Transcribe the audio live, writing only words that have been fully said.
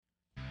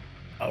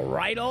All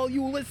right, all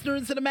you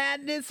listeners to the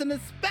madness, and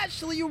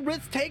especially you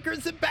risk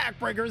takers and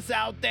backbreakers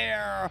out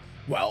there,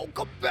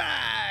 welcome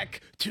back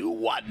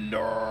to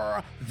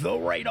Under the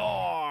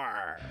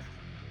Radar.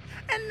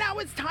 And now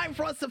it's time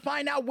for us to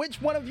find out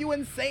which one of you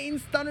insane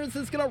stunners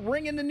is going to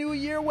ring in the new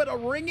year with a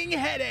ringing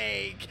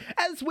headache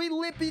as we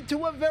lip you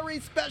to a very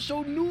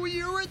special New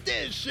Year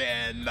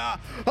edition of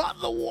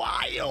the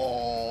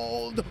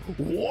Wild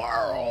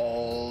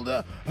World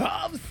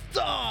of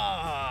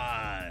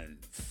Stunts.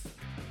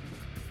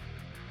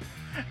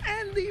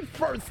 And the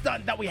first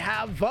stunt that we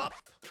have up,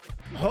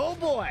 oh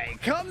boy,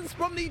 comes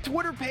from the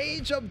Twitter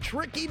page of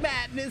Tricky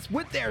Madness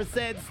with their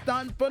said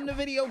stunt from the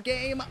video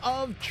game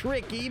of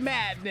Tricky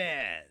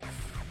Madness.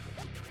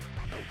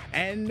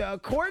 And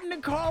according to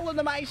Carl and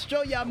the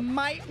Maestro, you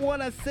might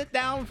want to sit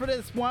down for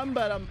this one,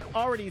 but I'm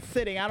already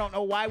sitting. I don't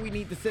know why we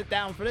need to sit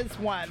down for this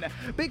one,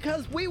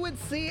 because we would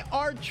see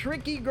our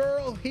tricky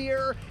girl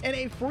here in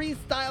a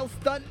freestyle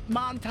stunt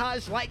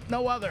montage like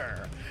no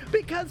other.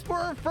 Because for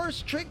her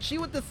first trick, she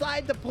would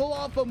decide to pull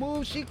off a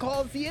move she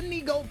calls the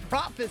Indigo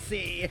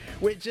Prophecy,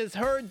 which is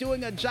her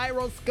doing a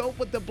gyroscope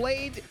with the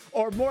blade,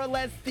 or more or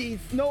less the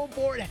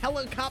snowboard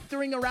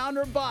helicoptering around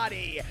her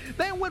body.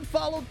 Then would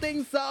follow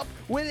things up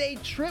with a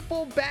triple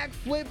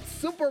backflip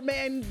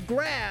Superman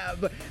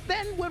grab.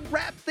 Then would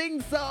wrap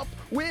things up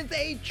with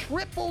a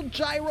triple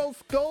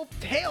gyroscope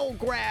tail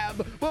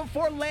grab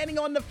before landing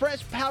on the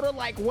fresh powder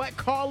like what,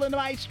 Carl and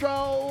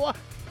Maestro?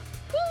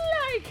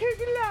 Like a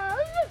glove.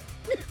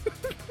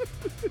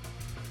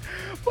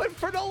 But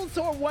for those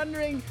who are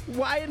wondering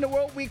why in the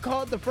world we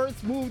called the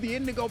first move the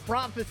Indigo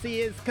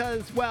Prophecy is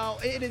because, well,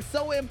 it is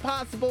so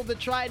impossible to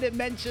try to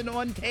mention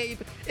on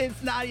tape,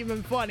 it's not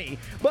even funny.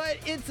 But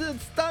it's a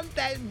stunt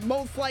that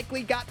most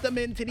likely got them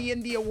into the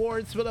Indie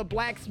Awards for the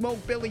Black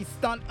Smoke Billy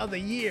Stunt of the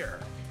Year.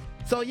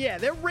 So yeah,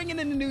 they're ringing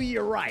in the new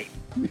year right.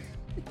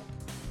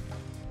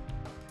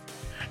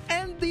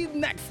 And the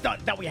next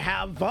stunt that we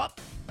have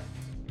up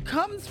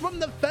comes from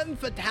the femme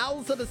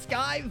fatales of the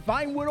sky,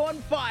 Vinewood on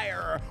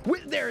Fire,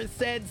 with their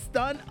said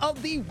stunt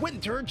of the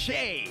Winter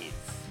Chase.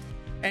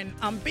 And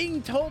I'm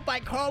being told by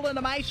Carl and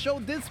the Maestro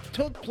this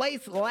took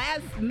place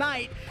last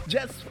night,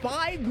 just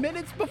 5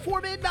 minutes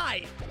before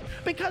midnight.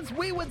 Because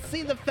we would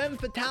see the femme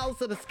fatales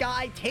of the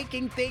sky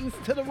taking things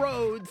to the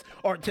roads,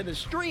 or to the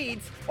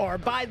streets, or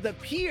by the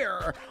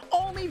pier,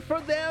 only for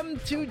them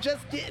to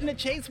just get in a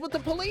chase with the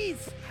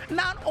police.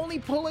 Not only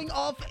pulling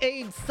off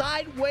a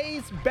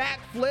sideways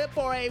backflip,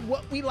 or a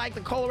what we like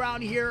to call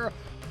around here,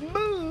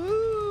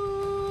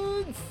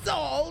 moonsault,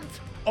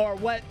 or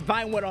what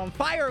Vinewood on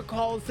Fire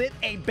calls it,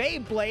 a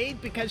Beyblade,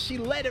 because she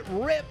let it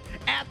rip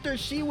after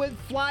she would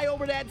fly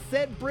over that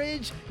said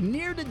bridge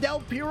near the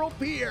Del Piero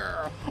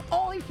Pier,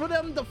 only for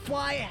them to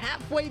fly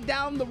halfway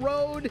down the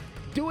road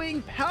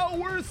doing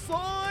power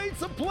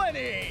signs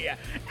aplenty,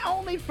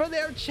 only for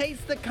their chase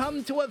to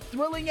come to a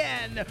thrilling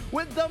end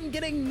with them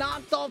getting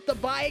knocked off the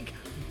bike,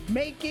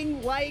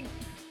 making like,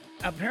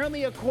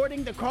 apparently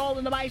according to Carl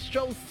and the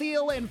Maestro,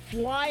 seal and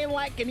flying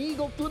like an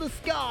eagle through the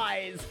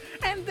skies,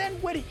 and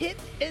then would hit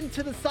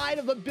into the side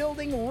of a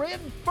building rib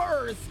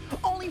first,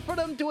 only for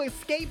them to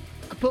escape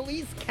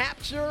police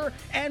capture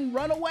and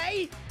run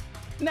away?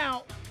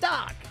 Now,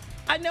 Doc,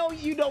 I know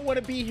you don't want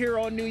to be here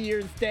on New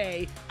Year's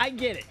Day. I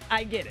get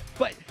it.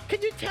 But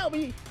could you tell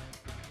me,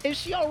 is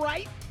she all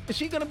right? Is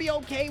she going to be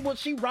okay? Will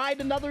she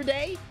ride another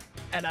day?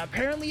 And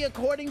apparently,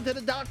 according to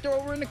the doctor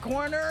over in the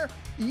corner,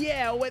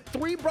 yeah, with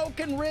 3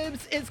 broken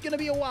ribs, it's going to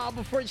be a while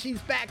before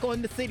she's back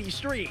on the city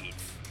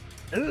streets.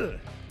 Ugh,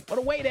 what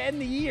a way to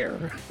end the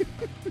year.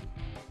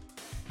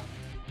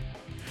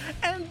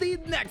 And the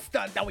next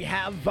stunt that we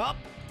have up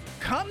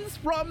comes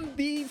from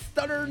the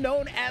stunner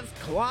known as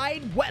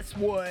Clyde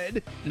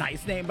Westwood,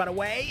 nice name by the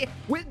way,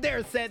 with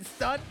their said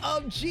stunt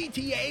of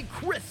GTA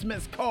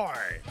Christmas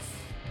cards.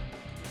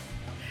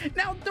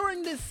 Now,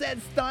 during this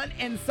said stunt,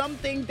 and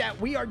something that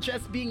we are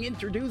just being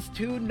introduced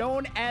to,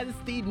 known as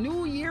the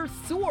New Year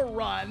Sewer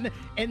Run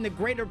in the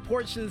greater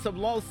portions of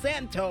Los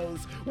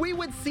Santos, we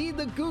would see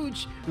the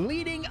Gooch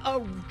leading a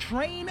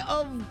train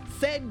of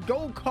said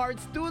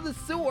go-karts through the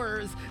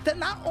sewers to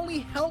not only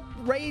help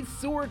raise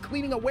sewer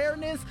cleaning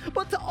awareness,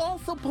 but to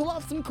also pull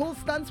off some cool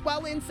stunts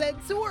while in said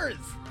sewers.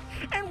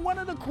 And one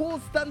of the cool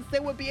stunts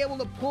they would be able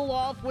to pull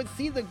off would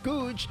see the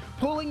Gooch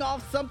pulling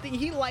off something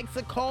he likes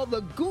to call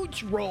the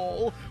Gooch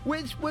roll,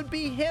 which would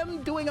be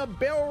him doing a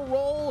barrel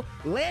roll,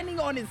 landing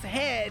on his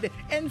head,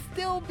 and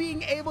still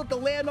being able to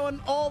land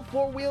on all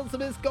 4 wheels of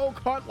his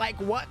go-kart like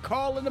what,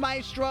 Carl and the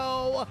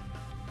Maestro?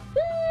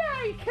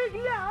 Like a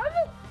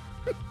glove!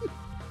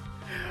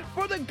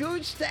 For the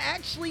Gooch to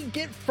actually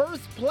get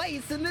first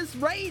place in this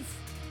race.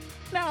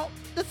 Now,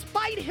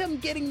 despite him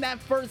getting that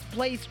first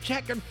place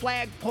checkered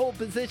flag pole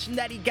position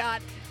that he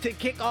got to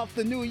kick off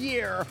the new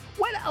year,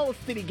 what else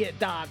did he get,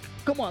 Doc?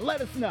 Come on, let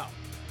us know.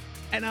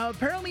 And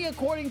apparently,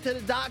 according to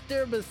the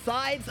doctor,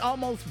 besides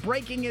almost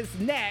breaking his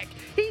neck,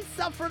 he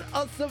suffered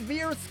a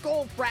severe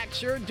skull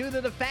fracture due to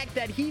the fact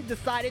that he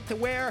decided to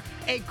wear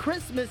a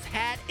Christmas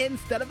hat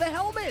instead of a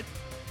helmet.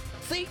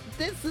 See,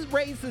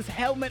 raises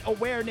helmet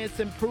awareness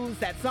and proves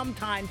that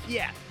sometimes,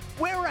 yeah,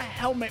 wear a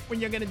helmet when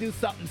you're gonna do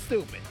something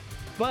stupid.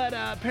 But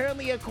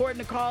apparently, according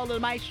to Carl the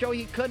Maestro,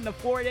 he couldn't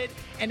afford it.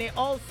 And they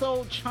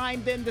also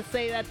chimed in to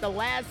say that the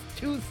last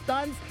 2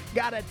 stunts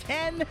got a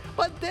 10,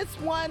 but this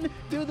one,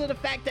 due to the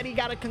fact that he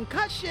got a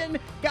concussion,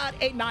 got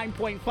a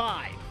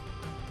 9.5.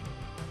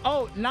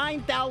 Oh,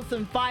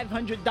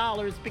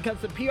 $9,500 because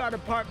the PR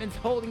department's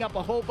holding up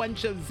a whole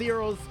bunch of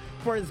zeros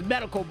for his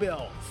medical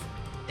bills.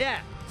 Yeah,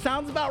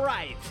 sounds about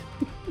right.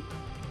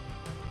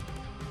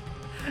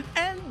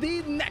 And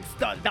the next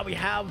stunt that we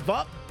have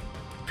up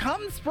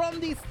comes from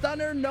the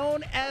stunner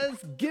known as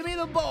Gimme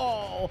the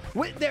Ball,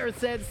 with their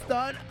said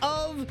stunt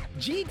of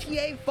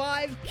GTA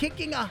 5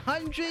 kicking a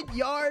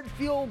 100-yard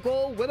field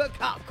goal with a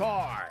cop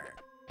car.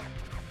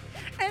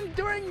 And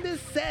during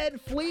this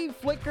said flea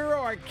flicker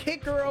or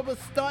kicker of a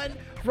stunt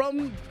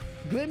from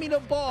Gimme the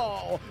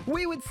Ball,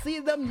 we would see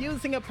them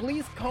using a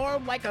police car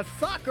like a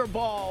soccer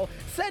ball,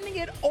 sending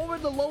it over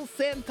the Los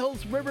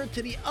Santos River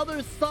to the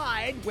other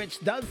side, which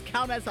does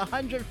count as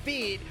 100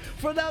 feet,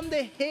 for them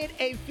to hit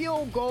a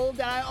field goal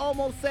that I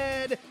almost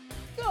said,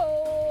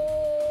 goal!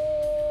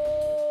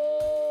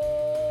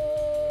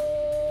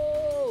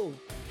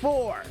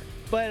 4.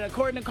 But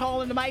according to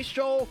Colin the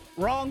Maestro,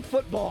 wrong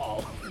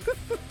football.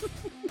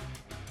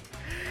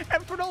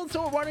 And for those who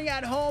are running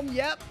at home,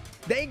 yep,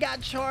 they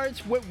got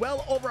charged with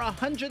well over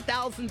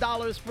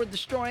 $100,000 for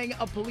destroying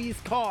a police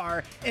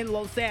car in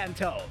Los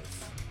Santos.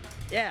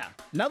 Yeah,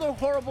 another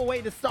horrible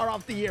way to start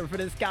off the year for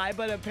this guy,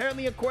 but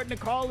apparently according to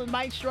Carl and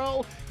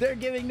Maestro, they're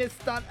giving this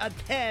stunt a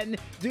 10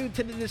 due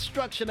to the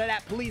destruction of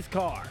that police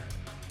car.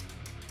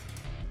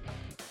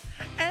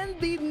 And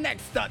the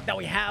next stunt that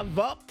we have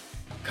up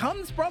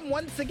comes from,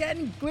 once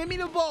again, Gimme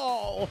the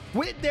Ball,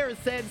 with their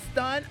said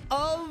stunt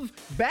of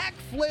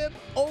backflip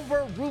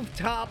over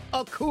rooftop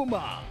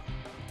Akuma.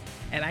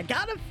 And I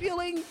got a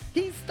feeling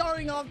he's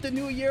starting off the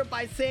new year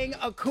by saying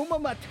Akuma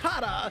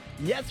Matata.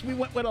 Yes, we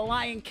went with a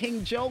Lion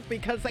King joke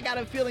because I got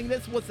a feeling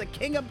this was the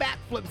king of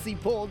backflips he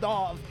pulled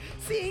off.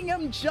 Seeing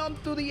him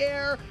jump through the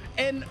air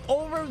and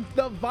over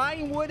the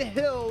Vinewood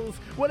Hills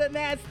with a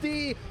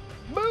nasty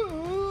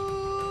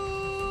moonsault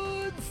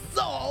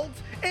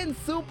in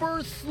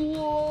super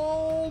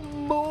slow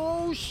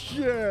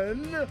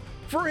motion,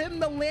 for him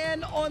to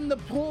land on the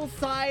pool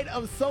side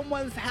of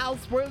someone's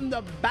house, for him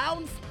to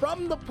bounce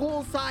from the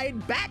pool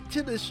side back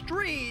to the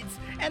streets,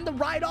 and to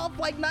ride off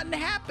like nothing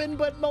happened,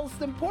 but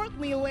most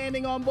importantly,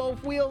 landing on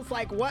both wheels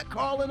like what,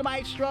 Carl and the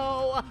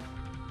Maestro?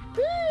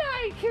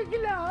 Like a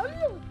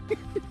glove.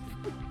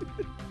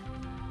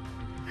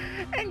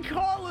 And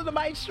Carl and the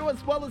Maestro,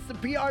 as well as the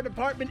PR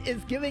department,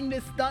 is giving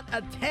this stunt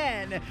a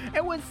 10,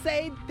 and would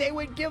say they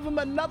would give him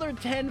another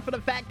 10 for the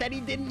fact that he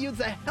didn't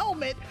use a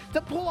helmet to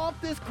pull off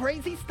this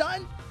crazy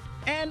stunt,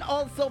 and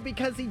also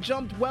because he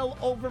jumped well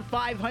over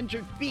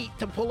 500 feet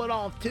to pull it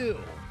off too.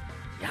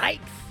 Yikes!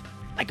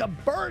 Like a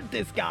bird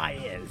this guy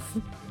is.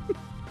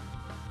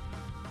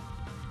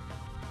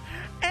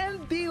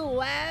 And the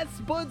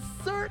last but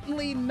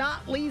certainly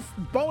not least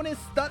bonus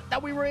stunt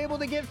that we were able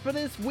to get for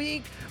this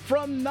week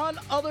from none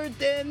other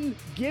than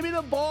Gimme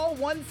the Ball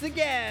once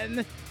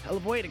again. Hell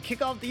of a way to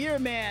kick off the year,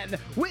 man,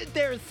 with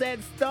their said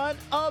stunt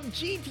of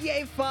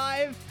GTA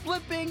 5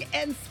 flipping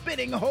and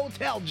spinning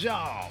hotel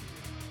jump.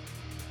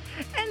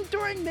 And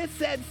during this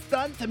said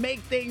stunt, to make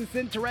things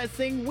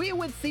interesting, we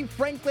would see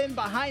Franklin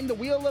behind the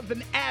wheel of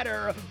an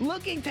adder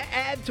looking to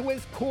add to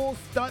his cool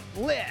stunt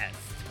list,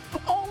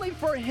 only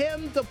for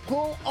him to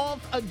pull off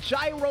a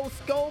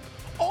gyroscope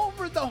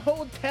over the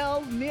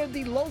hotel near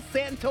the Los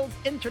Santos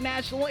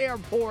International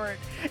Airport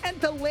and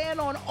to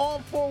land on all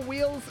 4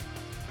 wheels,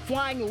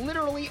 flying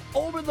literally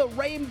over the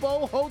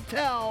Rainbow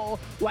Hotel.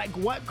 Like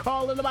what,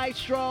 Carl and the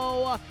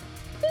Maestro?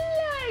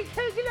 Like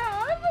a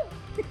glove.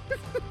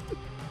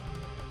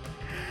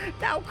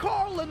 Now,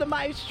 Carl and the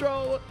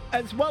Maestro,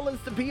 as well as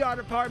the PR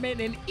department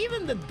and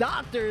even the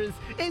doctors,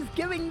 is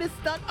giving this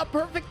stunt a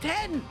perfect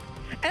 10.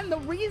 And the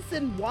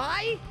reason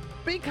why?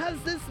 Because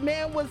this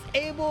man was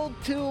able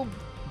to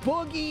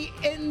boogie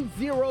in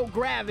 0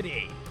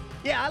 gravity.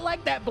 Yeah, I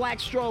like that Black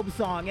Strobe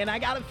song, and I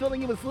got a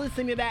feeling he was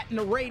listening to that in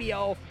the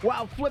radio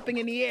while flipping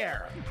in the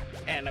air.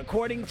 And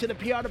according to the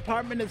PR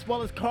department, as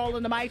well as Carl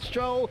and the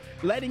Maestro,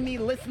 letting me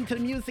listen to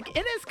the music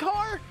in his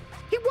car,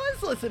 he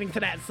was listening to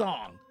that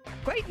song.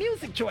 Great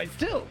music choice,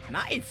 too.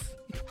 Nice.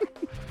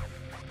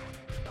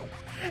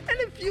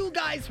 And if you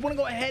guys want to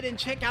go ahead and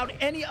check out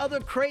any other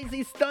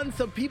crazy stunts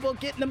of people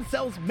getting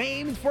themselves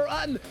maimed for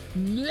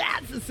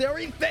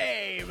unnecessary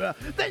fame,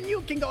 then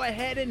you can go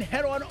ahead and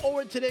head on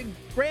over to the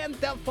Grand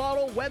Theft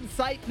Auto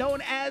website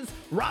known as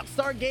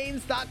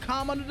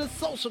rockstargames.com under the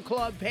social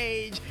club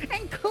page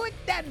and click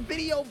that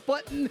video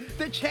button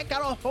to check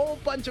out a whole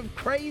bunch of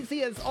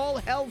crazy as all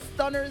hell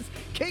stunners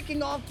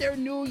kicking off their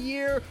new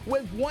year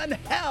with one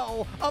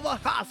hell of a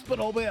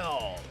hospital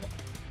bill.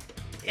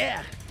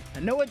 Yeah, I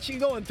know what you're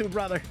going through,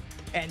 brother.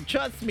 And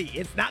trust me,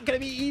 it's not going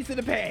to be easy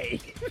to pay.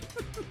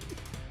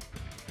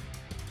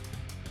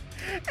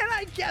 And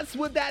I guess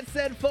with that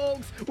said,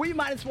 folks, we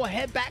might as well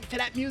head back to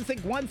that music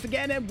once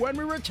again, and when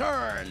we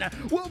return,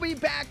 we'll be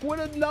back with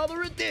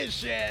another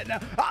edition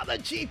of the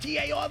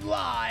GTA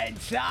Online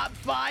Top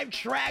 5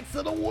 Tracks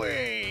of the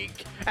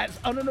Week as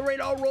Under the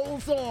Radar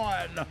rolls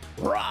on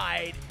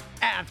right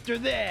after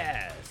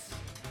this.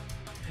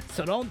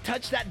 So don't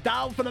touch that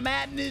dial for the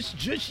madness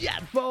just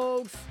yet,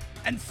 folks,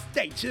 and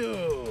stay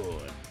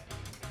tuned.